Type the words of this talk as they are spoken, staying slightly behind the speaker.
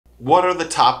What are the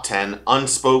top 10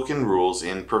 unspoken rules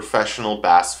in professional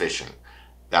bass fishing?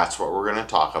 That's what we're going to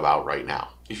talk about right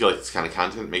now. If you like this kind of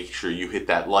content, make sure you hit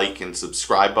that like and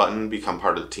subscribe button, become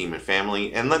part of the team and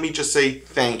family. And let me just say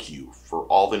thank you for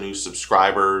all the new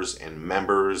subscribers and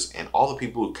members and all the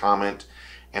people who comment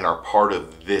and are part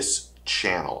of this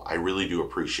channel. I really do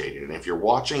appreciate it. And if you're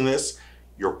watching this,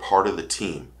 you're part of the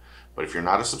team. But if you're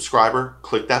not a subscriber,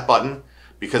 click that button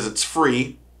because it's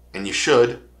free and you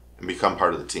should, and become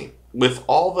part of the team. With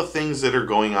all the things that are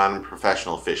going on in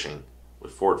professional fishing,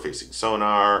 with forward-facing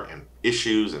sonar and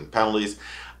issues and penalties,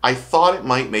 I thought it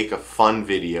might make a fun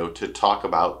video to talk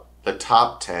about the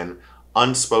top 10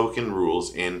 unspoken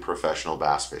rules in professional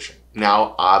bass fishing.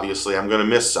 Now, obviously, I'm going to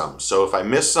miss some. So if I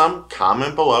miss some,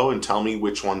 comment below and tell me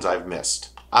which ones I've missed.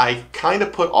 I kind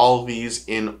of put all of these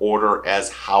in order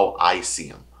as how I see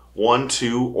them. 1,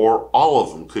 2, or all of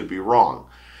them could be wrong.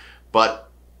 But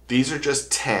these are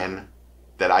just 10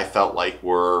 that I felt like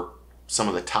were some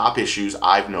of the top issues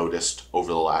I've noticed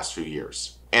over the last few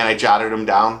years. And I jotted them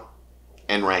down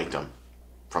and ranked them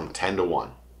from 10 to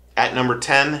 1. At number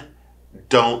 10,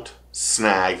 don't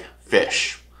snag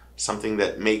fish. Something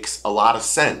that makes a lot of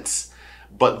sense.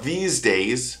 But these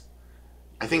days,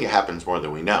 I think it happens more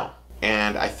than we know.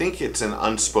 And I think it's an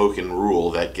unspoken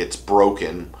rule that gets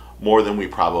broken more than we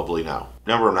probably know.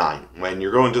 Number 9, when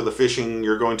you're going to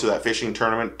that fishing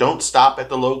tournament, don't stop at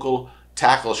the local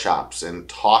tackle shops and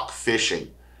talk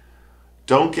fishing.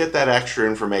 Don't get that extra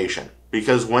information,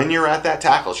 because when you're at that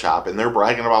tackle shop and they're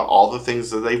bragging about all the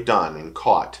things that they've done and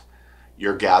caught,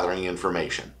 you're gathering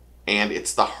information. And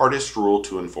it's the hardest rule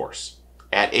to enforce.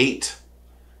 At 8,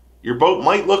 your boat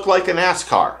might look like a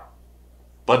NASCAR,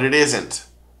 but it isn't.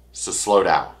 So slow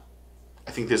down.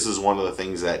 I think this is one of the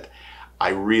things that I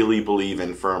really believe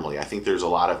in firmly. I think there's a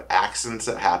lot of accidents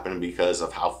that happen because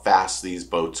of how fast these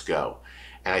boats go.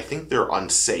 And I think they're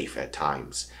unsafe at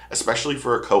times, especially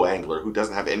for a co-angler who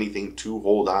doesn't have anything to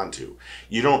hold on to.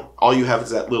 All you have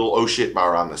is that little oh shit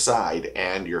bar on the side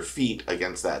and your feet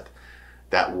against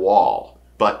that wall.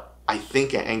 But I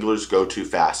think anglers go too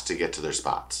fast to get to their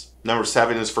spots. Number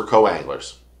 7 is for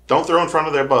co-anglers. Don't throw in front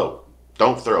of their boat.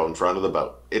 Don't throw in front of the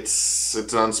boat. It's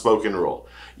an unspoken rule.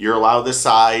 You're allowed the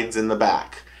sides and the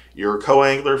back. You're a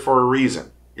co-angler for a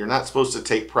reason. You're not supposed to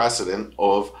take precedent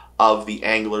of the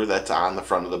angler that's on the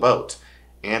front of the boat.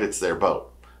 And it's their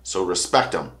boat. So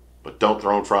respect them, but don't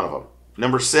throw in front of them.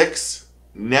 Number 6,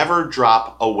 never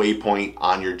drop a waypoint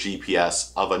on your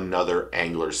GPS of another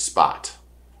angler's spot.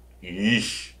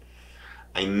 Yeesh.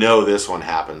 I know this one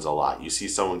happens a lot. You see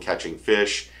someone catching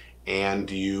fish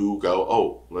and you go,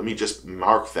 oh, let me just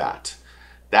mark that.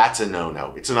 That's a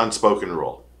no-no. It's an unspoken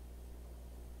rule.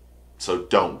 So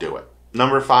don't do it.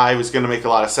 Number 5 is going to make a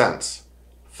lot of sense.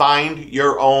 Find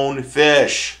your own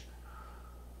fish.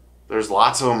 There's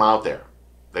lots of them out there.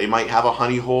 They might have a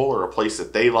honey hole or a place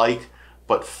that they like,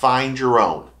 but find your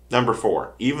own. Number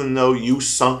 4, even though you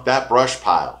sunk that brush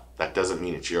pile, that doesn't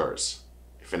mean it's yours.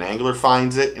 If an angler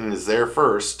finds it and is there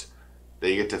first,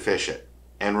 they get to fish it.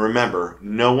 And remember,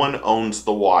 no one owns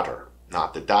the water.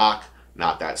 Not the dock,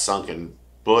 not that sunken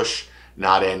bush,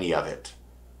 not any of it.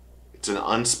 It's an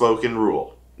unspoken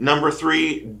rule. Number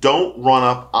 3, don't run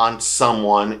up on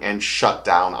someone and shut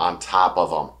down on top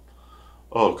of them.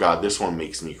 Oh God, this one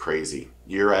makes me crazy.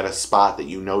 You're at a spot that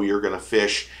you know you're gonna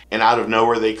fish, and out of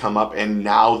nowhere they come up and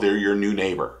now they're your new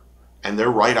neighbor. And they're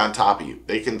right on top of you.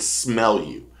 They can smell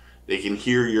you. They can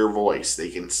hear your voice. They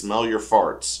can smell your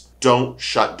farts. Don't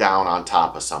shut down on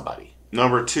top of somebody.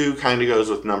 Number 2 kind of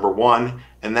goes with number 1,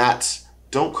 and that's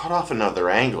don't cut off another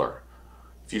angler.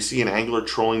 If you see an angler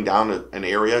trolling down an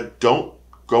area, don't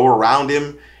go around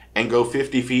him and go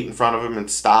 50 feet in front of him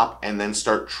and stop and then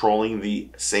start trolling the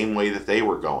same way that they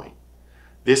were going.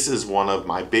 This is one of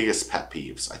my biggest pet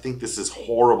peeves. I think this is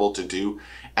horrible to do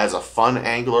as a fun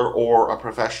angler or a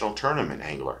professional tournament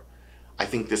angler. I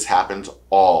think this happens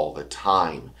all the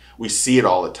time. We see it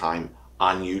all the time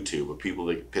on YouTube of people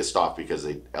that get pissed off because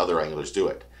other anglers do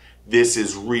it. This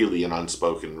is really an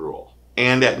unspoken rule.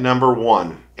 And at number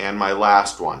 1, and my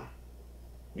last one,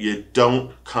 you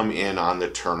don't come in on the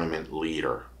tournament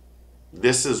leader.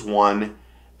 This is one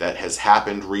that has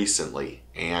happened recently,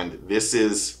 and this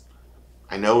is,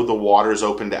 I know the water's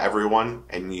open to everyone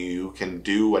and you can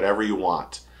do whatever you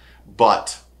want,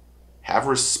 but have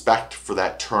respect for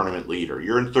that tournament leader.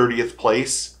 You're in 30th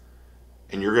place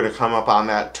and you're going to come up on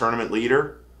that tournament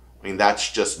leader. I mean,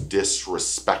 that's just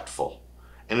disrespectful.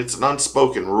 And it's an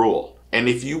unspoken rule. And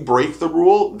if you break the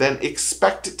rule, then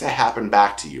expect it to happen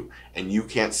back to you, and you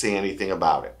can't say anything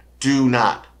about it. Do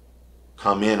not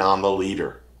come in on the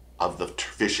leader of the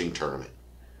fishing tournament.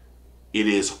 It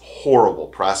is horrible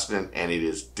precedent and it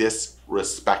is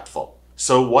disrespectful.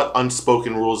 So what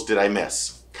unspoken rules did I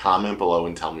miss? Comment below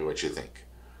and tell me what you think.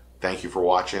 Thank you for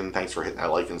watching. Thanks for hitting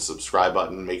that like and subscribe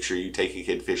button. Make sure you take a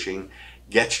kid fishing.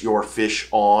 Get your fish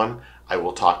on. I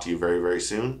will talk to you very, very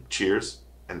soon. Cheers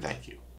and thank you.